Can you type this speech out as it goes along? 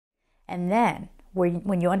And then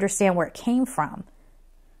when you understand where it came from,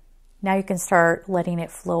 now you can start letting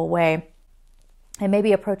it flow away and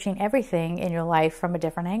maybe approaching everything in your life from a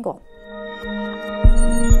different angle.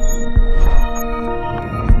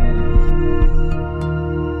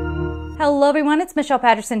 Hello everyone, it's Michelle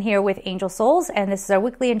Patterson here with Angel Souls, and this is our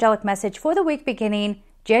weekly angelic message for the week beginning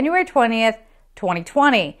January 20th,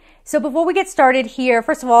 2020. So before we get started here,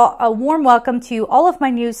 first of all, a warm welcome to all of my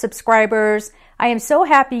new subscribers. I am so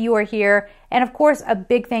happy you are here. And of course, a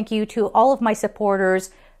big thank you to all of my supporters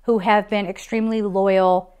who have been extremely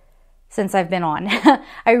loyal since I've been on.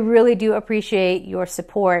 I really do appreciate your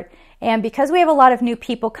support. And because we have a lot of new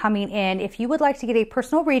people coming in, if you would like to get a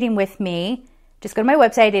personal reading with me, just go to my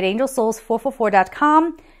website at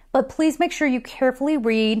angelsouls444.com. But please make sure you carefully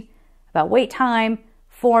read about wait time,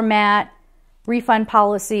 format, refund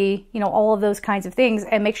policy, all of those kinds of things,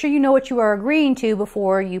 and make sure you know what you are agreeing to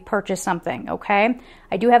before you purchase something, okay?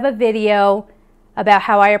 I do have a video about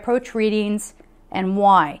how I approach readings and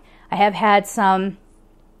why. I have had some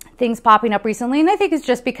things popping up recently, and I think it's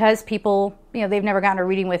just because people, they've never gotten a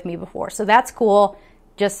reading with me before. So that's cool.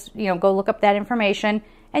 Just, go look up that information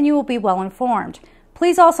and you will be well informed.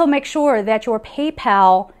 Please also make sure that your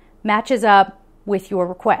PayPal matches up with your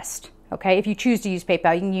request. Okay, if you choose to use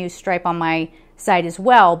PayPal, you can use Stripe on my site as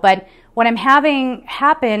well. But what I'm having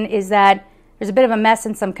happen is that there's a bit of a mess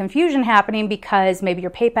and some confusion happening because maybe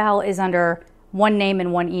your PayPal is under one name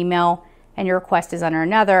and one email and your request is under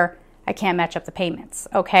another. I can't match up the payments,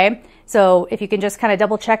 okay? So if you can just kind of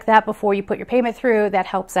double check that before you put your payment through, that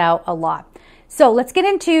helps out a lot. So let's get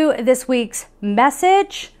into this week's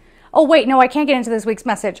message. Oh wait, no, I can't get into this week's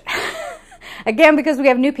message. Again, because we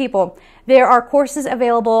have new people. There are courses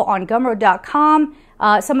available on gumroad.com.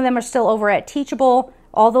 Some of them are still over at Teachable.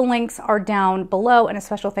 All the links are down below, and a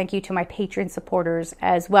special thank you to my Patreon supporters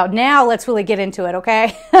as well. Now let's really get into it,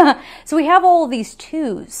 okay? So we have all of these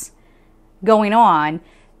twos going on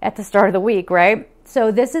at the start of the week, right?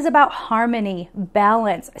 So this is about harmony,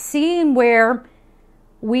 balance, seeing where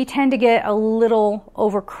we tend to get a little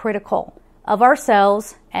overcritical of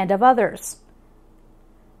ourselves and of others.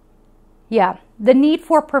 Yeah, the need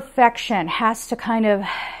for perfection has to kind of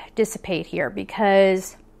dissipate here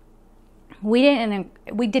because we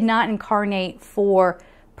did not incarnate for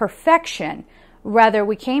perfection. Rather,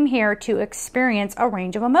 we came here to experience a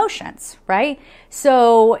range of emotions, right?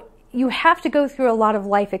 So you have to go through a lot of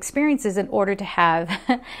life experiences in order to have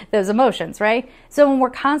those emotions, right? So when we're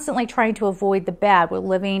constantly trying to avoid the bad, we're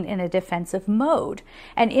living in a defensive mode.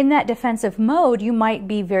 And in that defensive mode, you might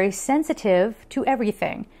be very sensitive to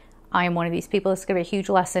everything. I am one of these people. This is going to be a huge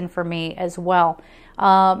lesson for me as well.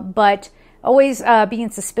 But always being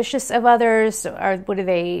suspicious of others. Or what are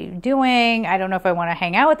they doing? I don't know if I want to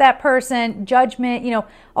hang out with that person. Judgment,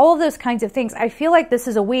 all of those kinds of things. I feel like this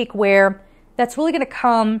is a week where that's really going to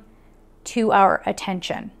come to our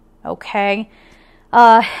attention, okay?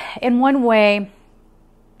 In one way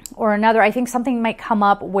or another, I think something might come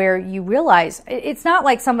up where you realize it's not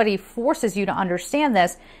like somebody forces you to understand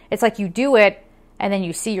this. It's like you do it and then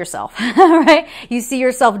you see yourself, right? You see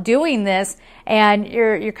yourself doing this and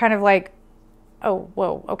you're kind of like, oh,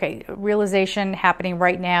 whoa, okay, realization happening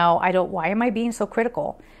right now. Why am I being so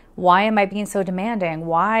critical? Why am I being so demanding?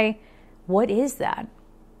 What is that?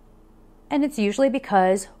 And it's usually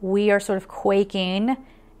because we are sort of quaking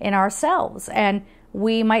in ourselves and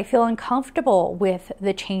we might feel uncomfortable with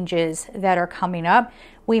the changes that are coming up.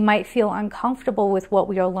 We might feel uncomfortable with what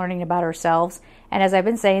we are learning about ourselves. And as I've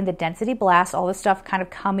been saying, the density blast, all the stuff kind of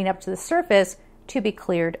coming up to the surface to be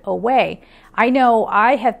cleared away. I know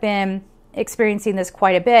I have been experiencing this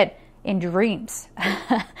quite a bit in dreams.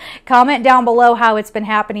 Comment down below how it's been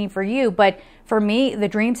happening for you. But for me, the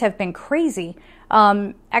dreams have been crazy.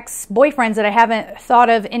 Ex-boyfriends that I haven't thought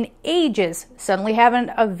of in ages, suddenly having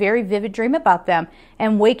a very vivid dream about them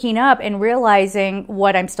and waking up and realizing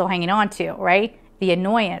what I'm still hanging on to, right? The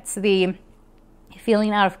annoyance, the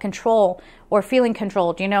feeling out of control or feeling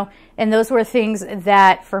controlled, and those were things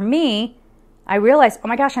that for me, I realized, oh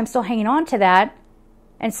my gosh, I'm still hanging on to that.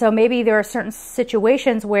 And so maybe there are certain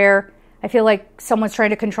situations where I feel like someone's trying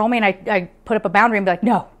to control me and I put up a boundary and be like,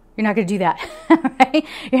 no, you're not going to do that, right?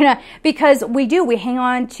 You're not, because we hang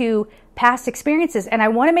on to past experiences. And I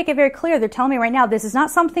want to make it very clear, they're telling me right now, this is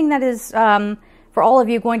not something that is, for all of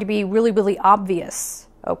you, going to be really, really obvious,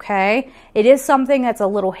 okay? It is something that's a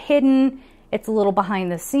little hidden. It's a little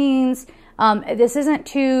behind the scenes. This isn't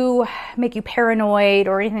to make you paranoid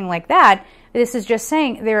or anything like that. This is just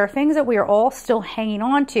saying there are things that we are all still hanging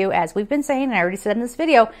on to, as we've been saying, and I already said in this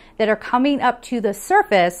video, that are coming up to the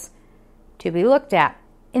surface to be looked at.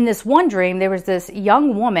 In this one dream, there was this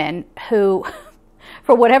young woman who,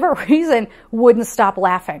 for whatever reason, wouldn't stop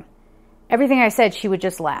laughing. Everything I said, she would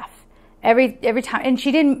just laugh. Every time. And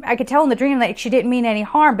she didn't, I could tell in the dream that she didn't mean any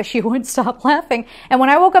harm, but she wouldn't stop laughing. And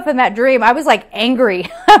when I woke up in that dream, I was like angry.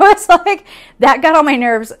 I was like, that got on my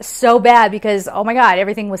nerves so bad because, oh my God,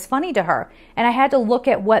 everything was funny to her. And I had to look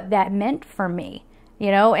at what that meant for me,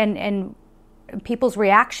 you know, and people's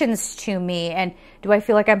reactions to me. And do I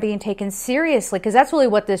feel like I'm being taken seriously? Because that's really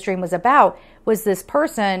what this dream was about, was this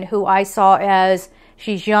person who I saw as,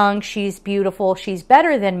 she's young, she's beautiful, she's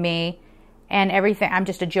better than me. And everything, I'm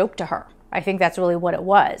just a joke to her. I think that's really what it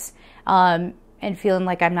was. And feeling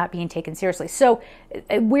like I'm not being taken seriously. So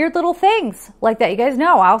weird little things like that. You guys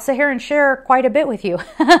know, I'll sit here and share quite a bit with you.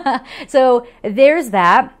 So there's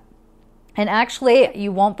that. And actually,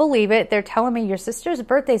 you won't believe it. They're telling me your sister's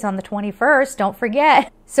birthday's on the 21st. Don't forget.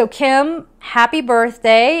 So Kim, happy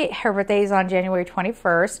birthday. Her birthday is on January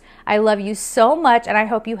 21st. I love you so much, and I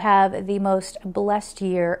hope you have the most blessed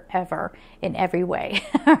year ever in every way.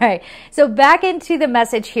 All right. So back into the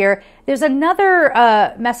message here. There's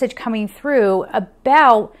another message coming through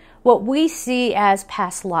about what we see as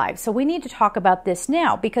past lives. So we need to talk about this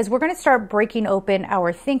now because we're going to start breaking open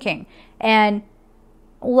our thinking and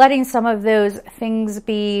letting some of those things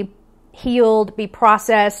be healed, be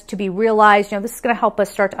processed, to be realized. You know, this is going to help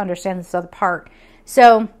us start to understand this other part.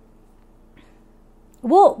 So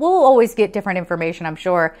we'll always get different information, I'm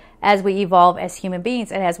sure, as we evolve as human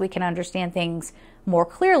beings and as we can understand things more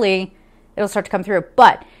clearly, it'll start to come through.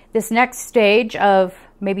 But this next stage of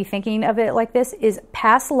maybe thinking of it like this is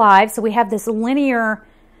past lives. So we have this linear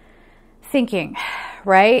thinking,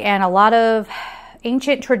 right? And a lot of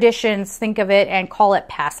ancient traditions think of it and call it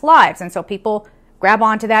past lives. And so people grab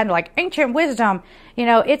onto that and like, ancient wisdom, you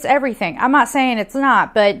know, it's everything. I'm not saying it's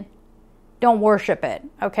not, but don't worship it,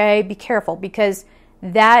 okay? Be careful because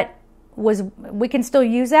that was, we can still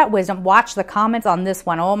use that wisdom. Watch the comments on this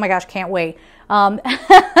one. Oh my gosh, can't wait.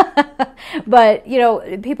 But, you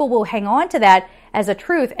know, people will hang on to that as a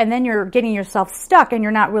truth, and then you're getting yourself stuck and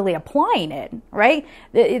you're not really applying it, right?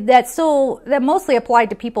 That mostly applied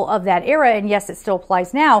to people of that era, and yes, it still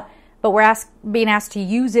applies now, but we're being asked to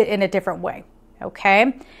use it in a different way,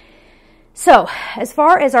 okay? So as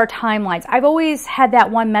far as our timelines, I've always had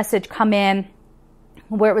that one message come in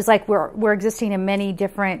where it was like we're existing in many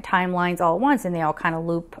different timelines all at once, and they all kind of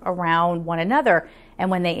loop around one another,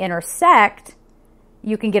 and when they intersect,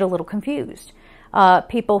 you can get a little confused.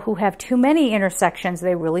 People who have too many intersections,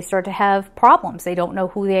 they really start to have problems. They don't know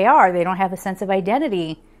who they are. They don't have a sense of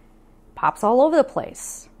identity. Pops all over the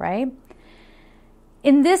place, right?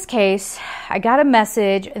 In this case, I got a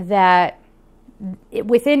message that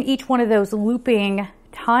within each one of those looping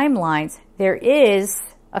timelines, there is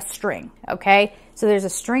a string, okay? So there's a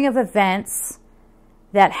string of events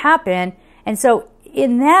that happen. And so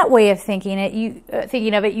in that way of thinking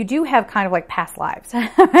of it, you do have kind of like past lives,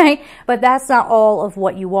 right? But that's not all of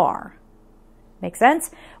what you are. Make sense?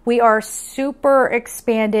 We are super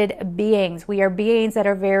expanded beings. We are beings that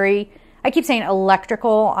are very, I keep saying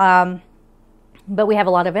electrical, but we have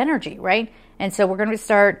a lot of energy, right? And so we're going to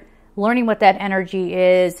start learning what that energy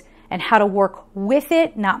is and how to work with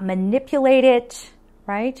it, not manipulate it,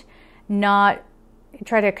 right? Not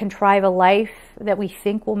try to contrive a life that we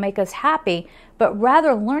think will make us happy, but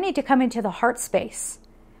rather learning to come into the heart space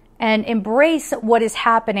and embrace what is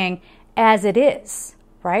happening as it is,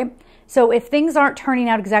 right? So if things aren't turning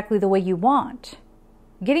out exactly the way you want,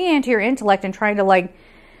 getting into your intellect and trying to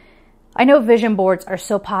I know vision boards are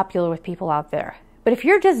so popular with people out there, but if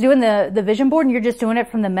you're just doing the vision board and you're just doing it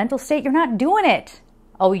from the mental state, you're not doing it.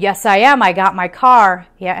 Oh, yes, I am. I got my car.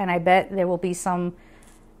 Yeah, and I bet there will be some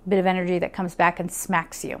bit of energy that comes back and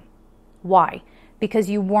smacks you. Why? Because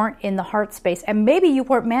you weren't in the heart space, and maybe you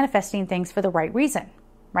weren't manifesting things for the right reason,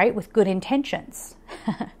 right? With good intentions.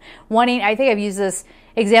 I think I've used this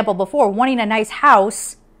example before, wanting a nice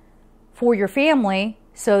house for your family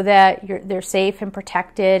so that they're safe and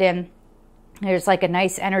protected, and there's like a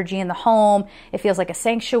nice energy in the home. It feels like a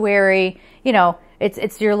sanctuary. You know,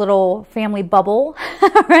 it's your little family bubble,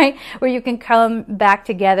 right? Where you can come back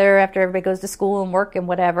together after everybody goes to school and work and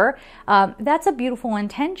whatever. That's a beautiful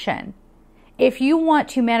intention. If you want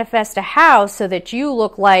to manifest a house so that you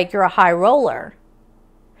look like you're a high roller,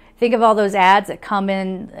 think of all those ads that come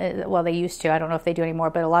in. Well, they used to. I don't know if they do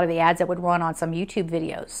anymore, but a lot of the ads that would run on some YouTube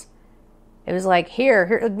videos. It was like,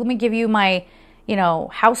 here, let me give you my,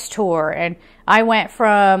 house tour. And I went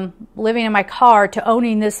from living in my car to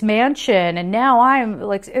owning this mansion. And now I'm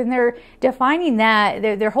like, and they're defining that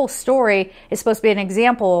their whole story is supposed to be an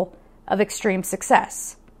example of extreme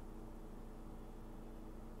success.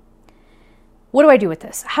 What do I do with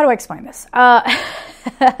this? How do I explain this?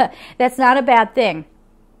 That's not a bad thing.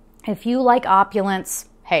 If you like opulence,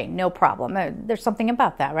 hey, no problem. There's something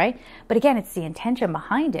about that, right? But again, it's the intention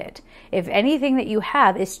behind it. If anything that you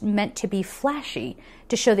have is meant to be flashy,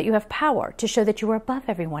 to show that you have power, to show that you are above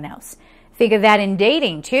everyone else. Think of that in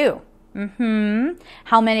dating too.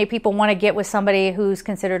 How many people want to get with somebody who's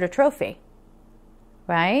considered a trophy,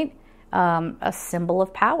 right? A symbol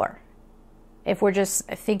of power. If we're just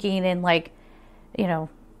thinking in like, you know,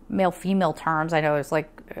 male-female terms, I know it's like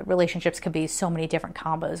relationships could be so many different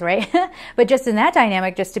combos, right? But just in that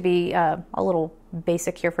dynamic, just to be a little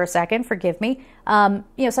basic here for a second, forgive me. You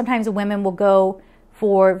know, sometimes women will go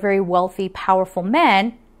for very wealthy, powerful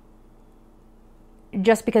men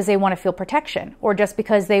just because they want to feel protection, or just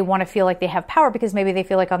because they want to feel like they have power, because maybe they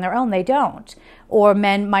feel like on their own they don't. Or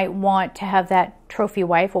men might want to have that trophy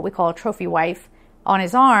wife, what we call a trophy wife, on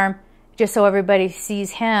his arm, just so everybody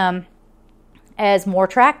sees him as more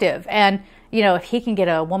attractive. And, you know, if he can get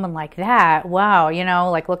a woman like that, wow, you know,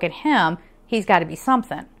 like, look at him, he's got to be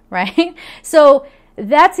something, right? So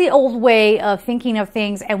that's the old way of thinking of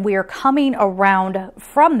things, and we are coming around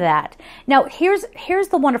from that. Now, here's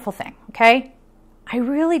the wonderful thing, okay? I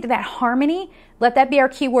really did that harmony. Let that be our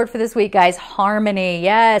key word for this week, guys. Harmony,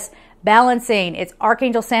 yes. Balancing. It's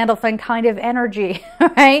Archangel Sandalphon kind of energy,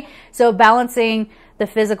 right? So balancing the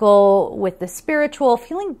physical with the spiritual,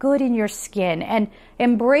 feeling good in your skin, and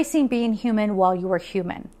embracing being human while you are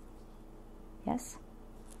human. Yes?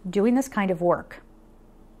 Doing this kind of work.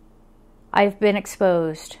 I've been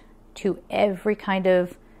exposed to every kind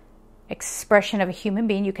of expression of a human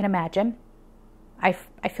being you can imagine. I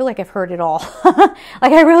feel like I've heard it all.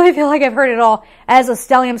 Like, I really feel like I've heard it all. As a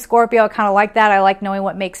stellium Scorpio, I kind of like that. I like knowing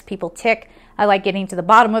what makes people tick. I like getting to the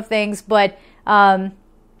bottom of things. But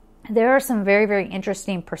there are some very, very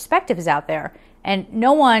interesting perspectives out there. And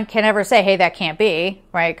no one can ever say, hey, that can't be,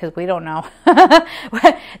 right? Because we don't know.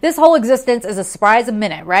 This whole existence is a surprise a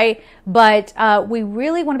minute, right? But we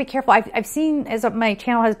really want to be careful. I've seen, as my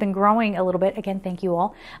channel has been growing a little bit, again, thank you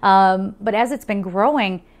all. But as it's been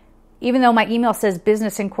growing, even though my email says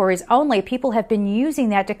business inquiries only, people have been using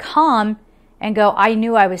that to come and go, I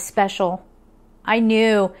knew I was special. I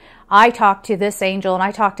knew I talked to this angel, and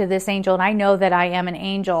I talked to this angel, and I know that I am an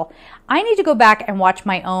angel. I need to go back and watch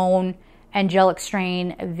my own angelic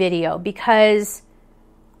strain video, because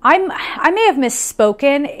I may have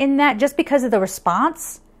misspoken in that just because of the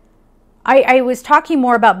response. I was talking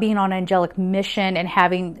more about being on an angelic mission and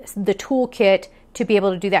having the toolkit to be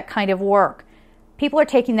able to do that kind of work. People are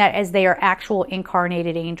taking that as they are actual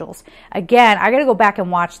incarnated angels. Again, I got to go back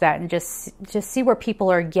and watch that and just see where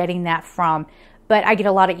people are getting that from. But I get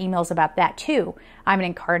a lot of emails about that too. I'm an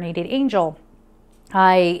incarnated angel.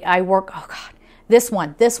 I work, oh God, this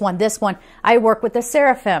one. I work with the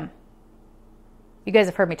seraphim. You guys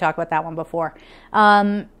have heard me talk about that one before.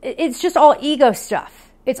 It's just all ego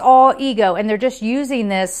stuff. It's all ego, and they're just using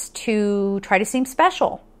this to try to seem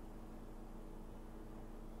special.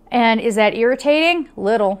 And is that irritating?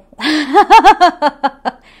 Little.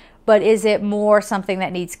 But is it more something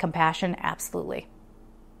that needs compassion? Absolutely.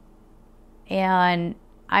 And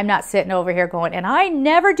I'm not sitting over here going, and I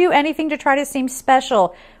never do anything to try to seem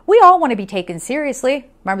special. We all want to be taken seriously.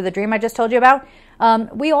 Remember the dream I just told you about?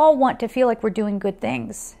 We all want to feel like we're doing good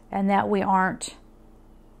things, and that we aren't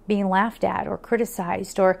being laughed at or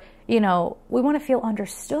criticized, or, you know, we want to feel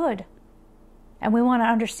understood, and we want to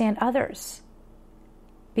understand others.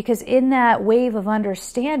 Because in that wave of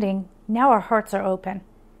understanding, now our hearts are open.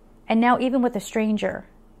 And now even with a stranger,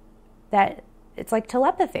 that it's like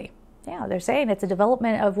telepathy. Yeah, they're saying it's a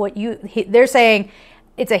development of what they're saying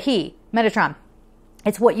it's a he, Metatron.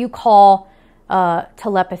 It's what you call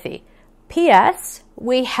telepathy. P.S.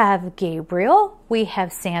 We have Gabriel, we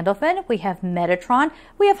have Sandalphon, we have Metatron,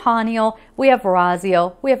 we have Haniel, we have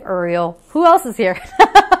Raziel, we have Uriel. Who else is here?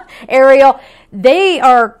 Ariel. They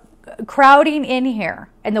are crowding in here.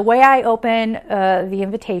 And the way I opened the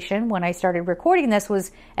invitation when I started recording this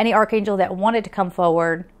was any archangel that wanted to come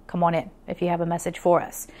forward, come on in if you have a message for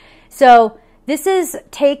us. So this is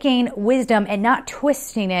taking wisdom and not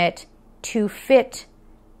twisting it to fit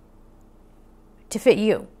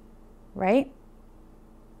you, right?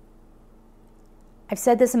 I've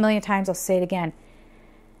said this a million times, I'll say it again.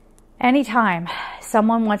 Anytime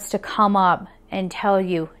someone wants to come up and tell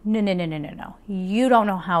you, no, you don't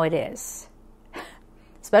know how it is,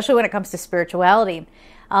 especially when it comes to spirituality,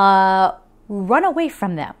 run away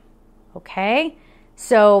from them, okay?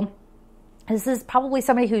 So this is probably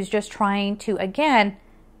somebody who's just trying to, again,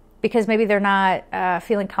 because maybe they're not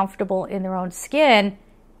feeling comfortable in their own skin,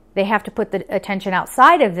 they have to put the attention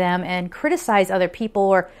outside of them and criticize other people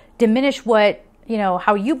or diminish what, you know,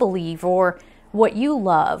 how you believe or what you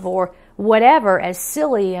love or whatever as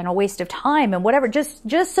silly and a waste of time and whatever,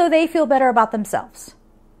 just so they feel better about themselves.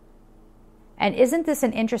 And isn't this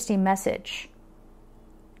an interesting message?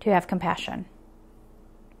 To have compassion.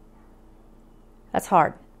 That's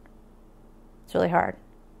hard. It's really hard.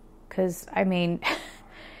 Because, I mean,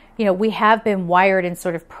 you know, we have been wired and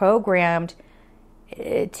sort of programmed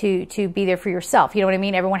to be there for yourself. You know what I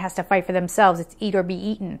mean? Everyone has to fight for themselves. It's eat or be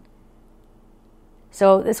eaten.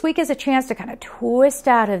 So this week is a chance to kind of twist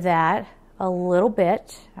out of that a little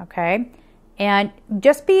bit, okay? And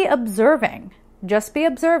just be observing. Just be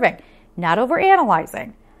observing. Not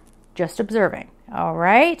overanalyzing. Just observing. All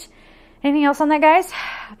right? Anything else on that, guys,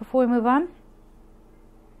 before we move on?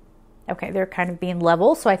 Okay, they're kind of being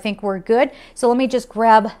level, so I think we're good. So let me just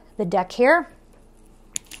grab the deck here.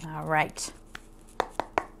 All right.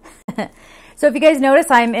 So if you guys notice,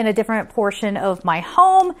 I'm in a different portion of my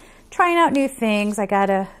home, trying out new things. I got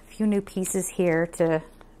a few new pieces here to,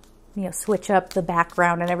 you know, switch up the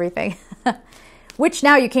background and everything. Which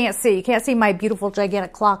now you can't see. You can't see my beautiful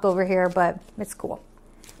gigantic clock over here, but it's cool.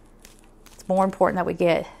 It's more important that we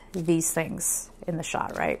get these things in the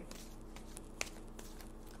shot, right?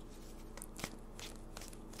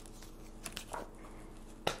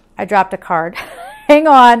 I dropped a card. Hang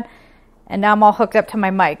on. And now I'm all hooked up to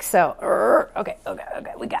my mic. So, okay.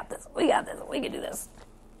 We got this. We can do this.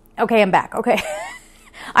 Okay, I'm back. Okay.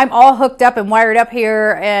 I'm all hooked up and wired up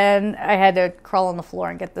here, and I had to crawl on the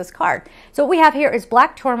floor and get this card. So what we have here is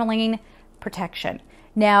black tourmaline protection.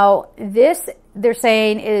 Now, this, they're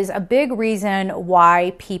saying, is a big reason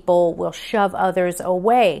why people will shove others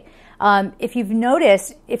away. If you've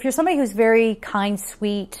noticed, if you're somebody who's very kind,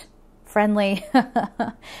 sweet, friendly,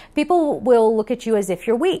 people will look at you as if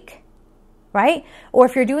you're weak, right? Or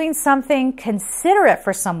if you're doing something considerate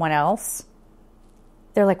for someone else,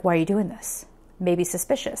 they're like, why are you doing this? Maybe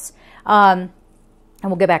suspicious. And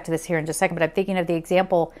we'll get back to this here in just a second, but I'm thinking of the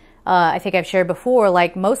example I think I've shared before.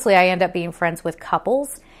 Like, mostly I end up being friends with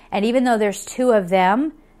couples, and even though there's two of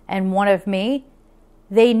them and one of me,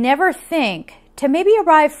 they never think to maybe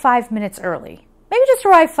arrive 5 minutes early. Maybe just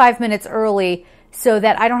arrive 5 minutes early so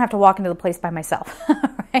that I don't have to walk into the place by myself,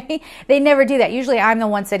 right? They never do that. Usually I'm the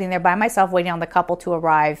one sitting there by myself waiting on the couple to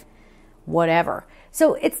arrive, whatever.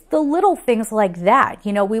 So it's the little things like that.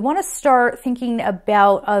 You know, we want to start thinking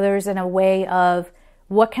about others in a way of,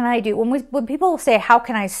 what can I do? When people say, how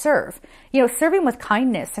can I serve? You know, serving with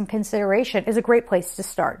kindness and consideration is a great place to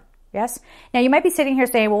start. Yes? Now, you might be sitting here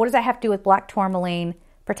saying, well, what does that have to do with black tourmaline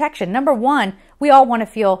protection? Number one, we all want to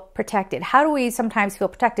feel protected. How do we sometimes feel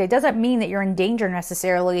protected? It doesn't mean that you're in danger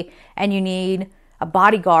necessarily and you need a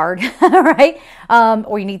bodyguard, right?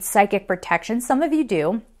 Or you need psychic protection. Some of you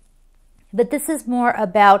do. But this is more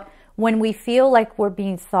about when we feel like we're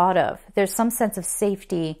being thought of. There's some sense of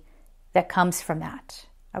safety that comes from that,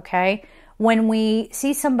 okay? When we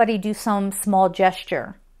see somebody do some small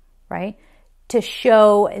gesture, right, to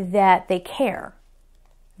show that they care,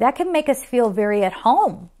 that can make us feel very at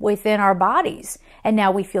home within our bodies, and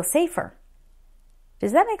now we feel safer.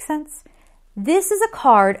 Does that make sense? This is a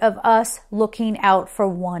card of us looking out for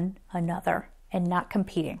one another and not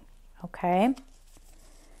competing, okay?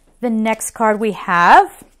 The next card we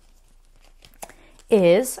have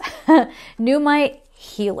is Pneumite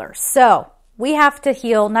Healer. So we have to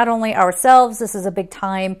heal not only ourselves, this is a big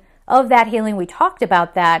time of that healing, we talked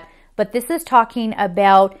about that, but this is talking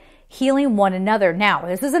about healing one another. Now,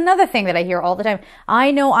 this is another thing that I hear all the time.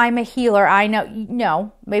 I know I'm a healer. I know,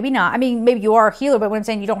 no, maybe not. I mean, maybe you are a healer, but what I'm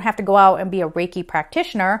saying, you don't have to go out and be a Reiki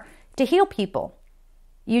practitioner to heal people.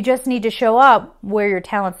 You just need to show up where your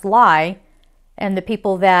talents lie, and the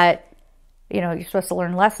people that, you know, you're supposed to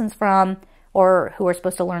learn lessons from, or who are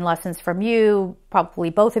supposed to learn lessons from you, probably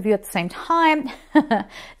both of you at the same time,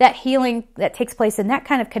 that healing that takes place in that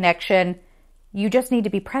kind of connection, you just need to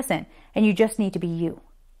be present, and you just need to be you.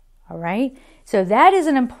 All right? So that is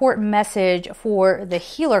an important message for the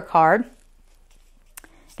healer card.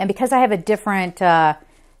 And because I have a different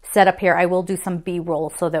setup here, I will do some B-roll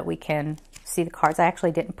so that we can see the cards. I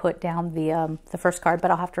actually didn't put down the first card,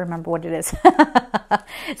 but I'll have to remember what it is.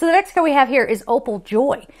 So the next card we have here is Opal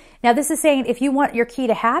Joy. Now this is saying if you want your key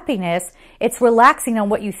to happiness, it's relaxing on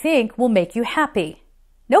what you think will make you happy.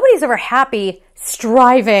 Nobody's ever happy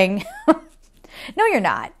striving. No, you're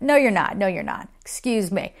not. No, you're not. No, you're not.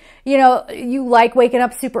 Excuse me. You know, you like waking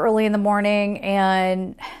up super early in the morning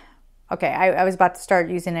and, okay, I was about to start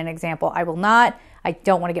using an example. I will not. I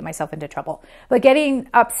don't want to get myself into trouble. But getting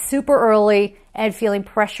up super early and feeling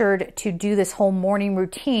pressured to do this whole morning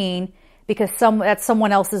routine because that's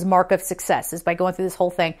someone else's mark of success is by going through this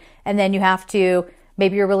whole thing. And then you have to,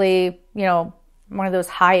 maybe you're really, you know, one of those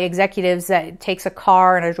high executives that takes a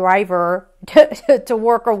car and a driver to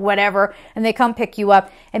work or whatever, and they come pick you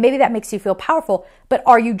up, and maybe that makes you feel powerful, but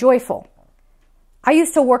are you joyful? I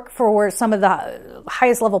used to work for some of the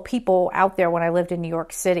highest level people out there when I lived in New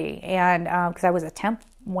York City, and because I was a temp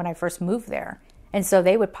when I first moved there, and so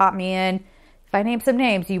they would pop me in. If I name some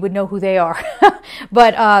names, you would know who they are.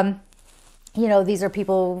 But you know, these are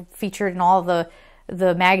people featured in all the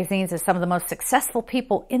magazines as some of the most successful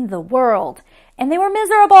people in the world, and they were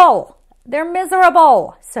miserable. They're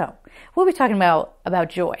miserable. So we'll be talking about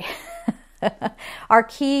joy. Our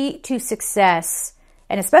key to success,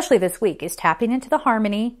 and especially this week, is tapping into the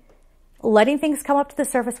harmony, letting things come up to the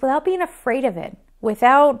surface without being afraid of it,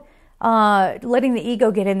 without letting the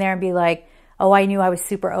ego get in there and be like, oh, I knew I was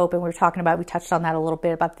super open. We touched on that a little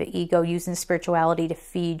bit about the ego using spirituality to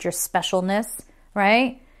feed your specialness,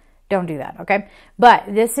 right? Don't do that, okay? But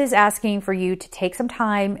this is asking for you to take some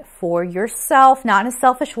time for yourself, not in a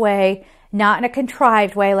selfish way, not in a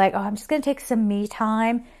contrived way, like, oh, I'm just going to take some me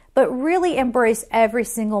time, but really embrace every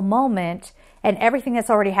single moment and everything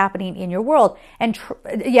that's already happening in your world. And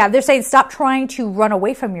they're saying stop trying to run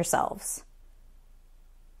away from yourselves.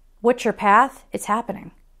 What's your path? It's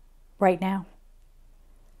happening right now.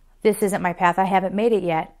 This isn't my path. I haven't made it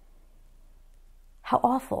yet. How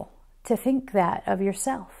awful to think that of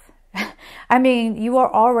yourself. I mean, you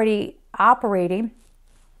are already operating,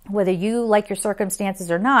 whether you like your circumstances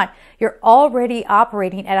or not, you're already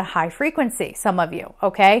operating at a high frequency, some of you,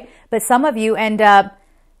 okay? But some of you end up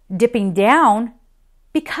dipping down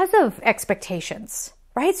because of expectations,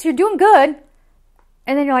 right? So you're doing good.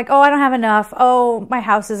 And then you're like, oh, I don't have enough. Oh, my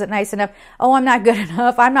house isn't nice enough. Oh, I'm not good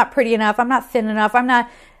enough. I'm not pretty enough. I'm not thin enough. I'm not,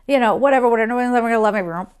 whatever. No one's ever going to love me.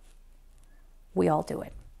 We all do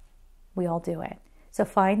it. We all do it. So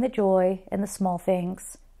find the joy in the small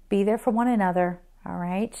things. Be there for one another, all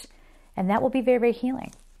right? And that will be very, very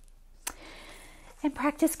healing. And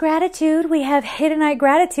practice gratitude. We have hidden eye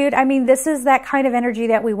gratitude. I mean, this is that kind of energy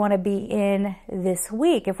that we want to be in this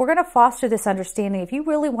week. If we're going to foster this understanding, if you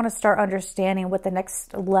really want to start understanding what the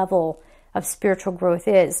next level of spiritual growth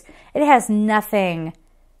is, it has nothing.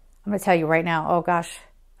 I'm going to tell you right now, oh gosh,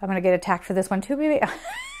 I'm going to get attacked for this one too, baby.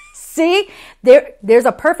 See, there's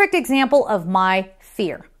a perfect example of my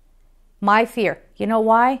fear. My fear. You know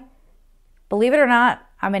why? Believe it or not,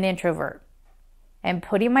 I'm an introvert. And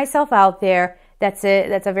putting myself out there, that's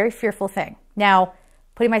a very fearful thing. Now,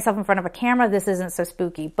 putting myself in front of a camera, this isn't so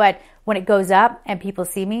spooky. But when it goes up and people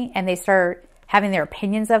see me and they start having their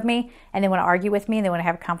opinions of me and they want to argue with me and they want to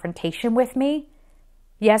have a confrontation with me,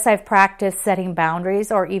 yes, I've practiced setting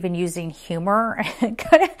boundaries or even using humor,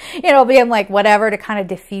 being like whatever to kind of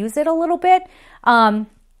diffuse it a little bit.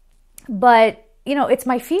 But, it's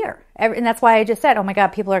my fear. And that's why I just said, oh my God,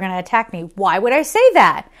 people are going to attack me. Why would I say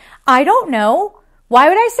that? I don't know. Why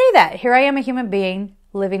would I say that? Here I am, a human being,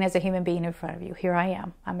 living as a human being in front of you. Here I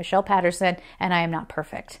am. I'm Michelle Patterson, and I am not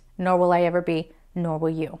perfect. Nor will I ever be, nor will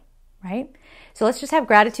you, right? So let's just have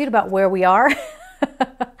gratitude about where we are.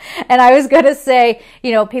 And I was going to say,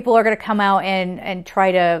 people are going to come out and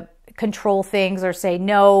try to control things or say,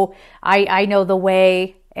 no, I know the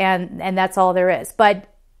way, and that's all there is. But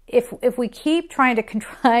if we keep trying to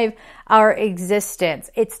contrive our existence,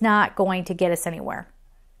 it's not going to get us anywhere.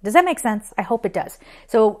 Does that make sense? I hope it does.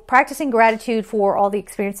 So practicing gratitude for all the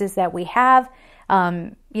experiences that we have,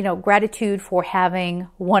 gratitude for having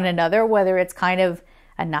one another, whether it's kind of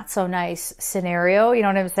a not so nice scenario, you know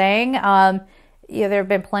what I'm saying? There have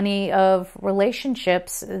been plenty of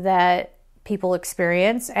relationships that people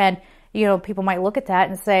experience, and, people might look at that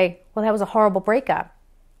and say, well, that was a horrible breakup.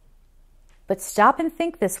 But stop and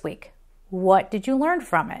think this week. What did you learn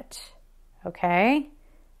from it? Okay?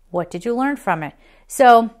 What did you learn from it?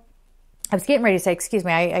 So I was getting ready to say, excuse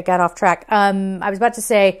me, I got off track. I was about to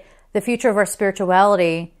say the future of our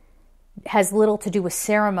spirituality has little to do with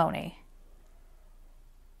ceremony.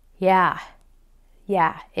 Yeah,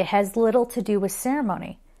 it has little to do with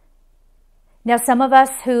ceremony. Now, some of us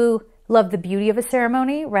who love the beauty of a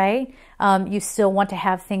ceremony, right? You still want to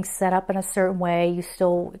have things set up in a certain way.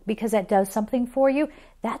 Because that does something for you.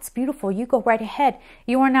 That's beautiful. You go right ahead.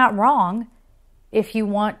 You are not wrong if you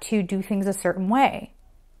want to do things a certain way.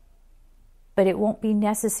 But it won't be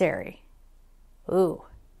necessary. Ooh.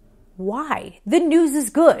 Why? The news is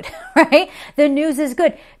good, right? The news is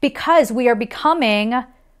good because we are becoming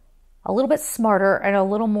a little bit smarter and a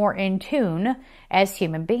little more in tune as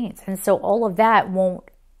human beings. And so all of that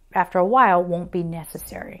after a while, won't be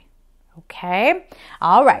necessary. Okay?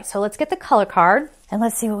 All right, so let's get the color card and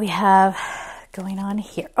let's see what we have going on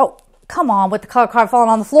here. Oh, come on with the color card falling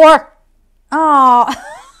on the floor. Oh,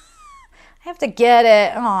 I have to get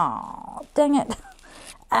it. Oh, dang it.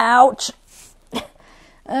 Ouch.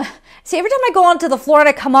 See, every time I go onto the floor and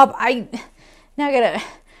I come up, now I gotta,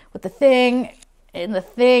 with the thing, and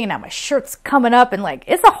now my shirt's coming up, and like,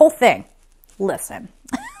 it's the whole thing. Listen.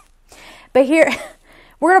 But here,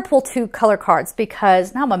 we're going to pull 2 color cards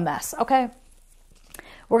because now I'm a mess, okay?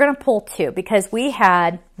 We're going to pull 2 because we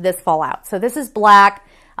had this fall out. So this is black.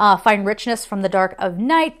 Find richness from the dark of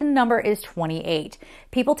night. The number is 28.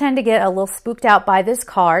 People tend to get a little spooked out by this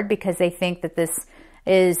card because they think that this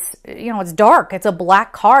is, it's dark. It's a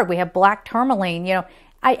black card. We have black tourmaline.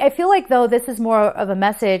 I feel like, though, this is more of a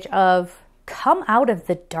message of come out of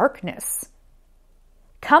the darkness.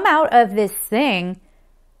 Come out of this thing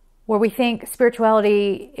where we think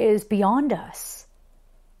spirituality is beyond us,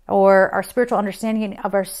 or our spiritual understanding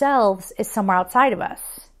of ourselves is somewhere outside of us.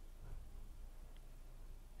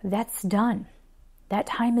 That's done. That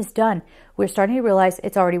time is done. We're starting to realize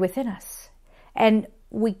it's already within us. And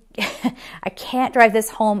I can't drive this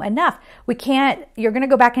home enough. You're going to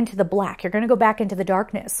go back into the black. You're going to go back into the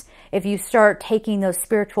darkness if you start taking those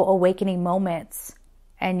spiritual awakening moments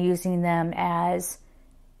and using them as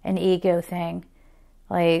an ego thing.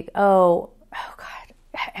 Like, oh God.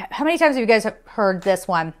 How many times have you guys heard this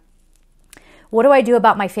one? What do I do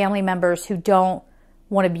about my family members who don't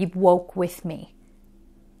want to be woke with me?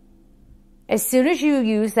 As soon as you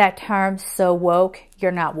use that term, so woke,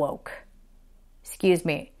 you're not woke. Excuse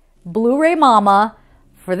me. Blu-ray mama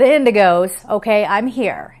for the indigos. Okay, I'm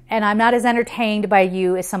here. And I'm not as entertained by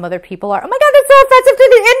you as some other people are. Oh my God, that's so offensive to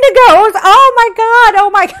the indigos. Oh my God. Oh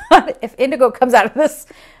my God. If indigo comes out of this,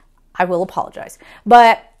 I will apologize.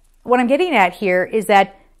 But what I'm getting at here is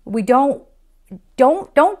that we don't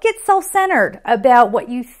get self-centered about what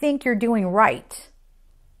you think you're doing right.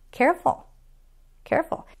 Careful.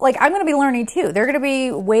 Like, I'm going to be learning too. There are going to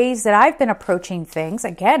be ways that I've been approaching things.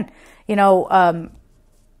 Again,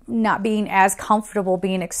 not being as comfortable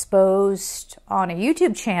being exposed on a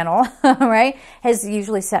YouTube channel, right, has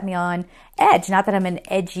usually set me on edge. Not that I'm an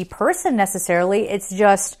edgy person necessarily. It's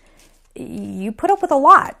just you put up with a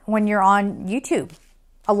lot when you're on YouTube.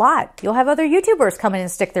 A lot. You'll have other YouTubers come in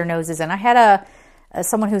and stick their noses in. I had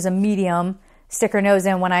someone who's a medium stick her nose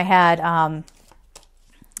in when I had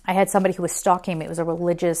somebody who was stalking me. It was a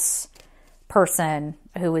religious person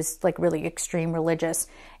who was like really extreme religious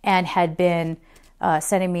and had been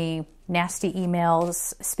sending me nasty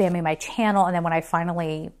emails, spamming my channel. And then when I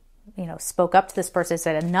finally, spoke up to this person and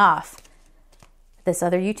said enough, this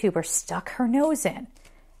other YouTuber stuck her nose in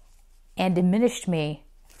and diminished me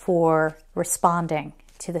for responding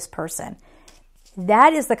to this person.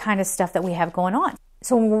 That is the kind of stuff that we have going on.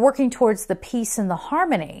 So when we're working towards the peace and the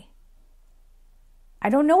harmony, I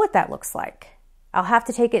don't know what that looks like. I'll have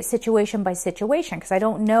to take it situation by situation because I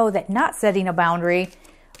don't know that not setting a boundary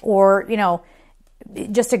or,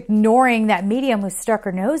 just ignoring that medium who stuck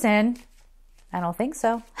her nose in, I don't think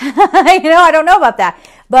so. I don't know about that.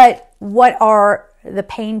 But what are the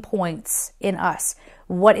pain points in us?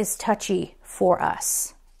 What is touchy for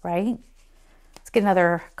us, right? Let's get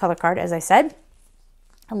another color card, as I said.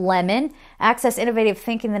 Lemon. Access innovative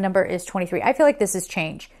thinking. The number is 23. I feel like this is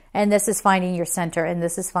change. And this is finding your center. And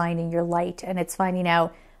this is finding your light. And it's finding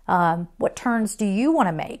out what turns do you want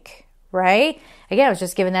to make, right? Again, I was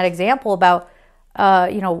just giving that example about,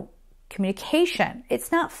 communication.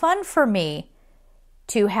 It's not fun for me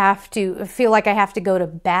to have to feel like I have to go to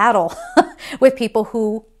battle with people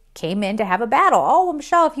who came in to have a battle. Oh, well,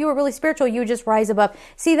 Michelle, if you were really spiritual, you would just rise above.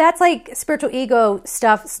 See, that's like spiritual ego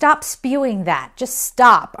stuff. Stop spewing that. Just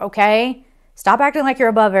stop, okay? Stop acting like you're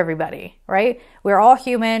above everybody, right? We're all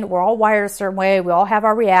human. We're all wired a certain way. We all have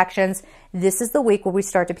our reactions. This is the week where we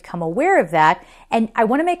start to become aware of that. And I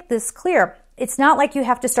want to make this clear. It's not like you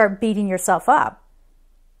have to start beating yourself up.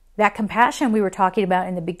 That compassion we were talking about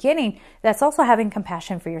in the beginning, that's also having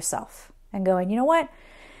compassion for yourself and going, you know what?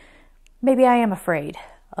 Maybe I am afraid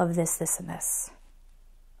of this, this, and this.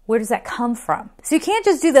 Where does that come from? So you can't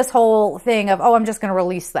just do this whole thing of, oh, I'm just going to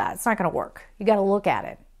release that. It's not going to work. You got to look at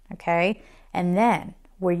it, okay? And then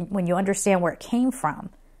when you understand where it came from,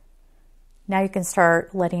 now you can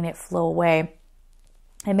start letting it flow away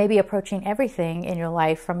and maybe approaching everything in your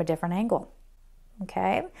life from a different angle.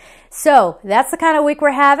 Okay? So that's the kind of week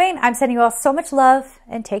we're having. I'm sending you all so much love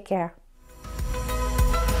and take care.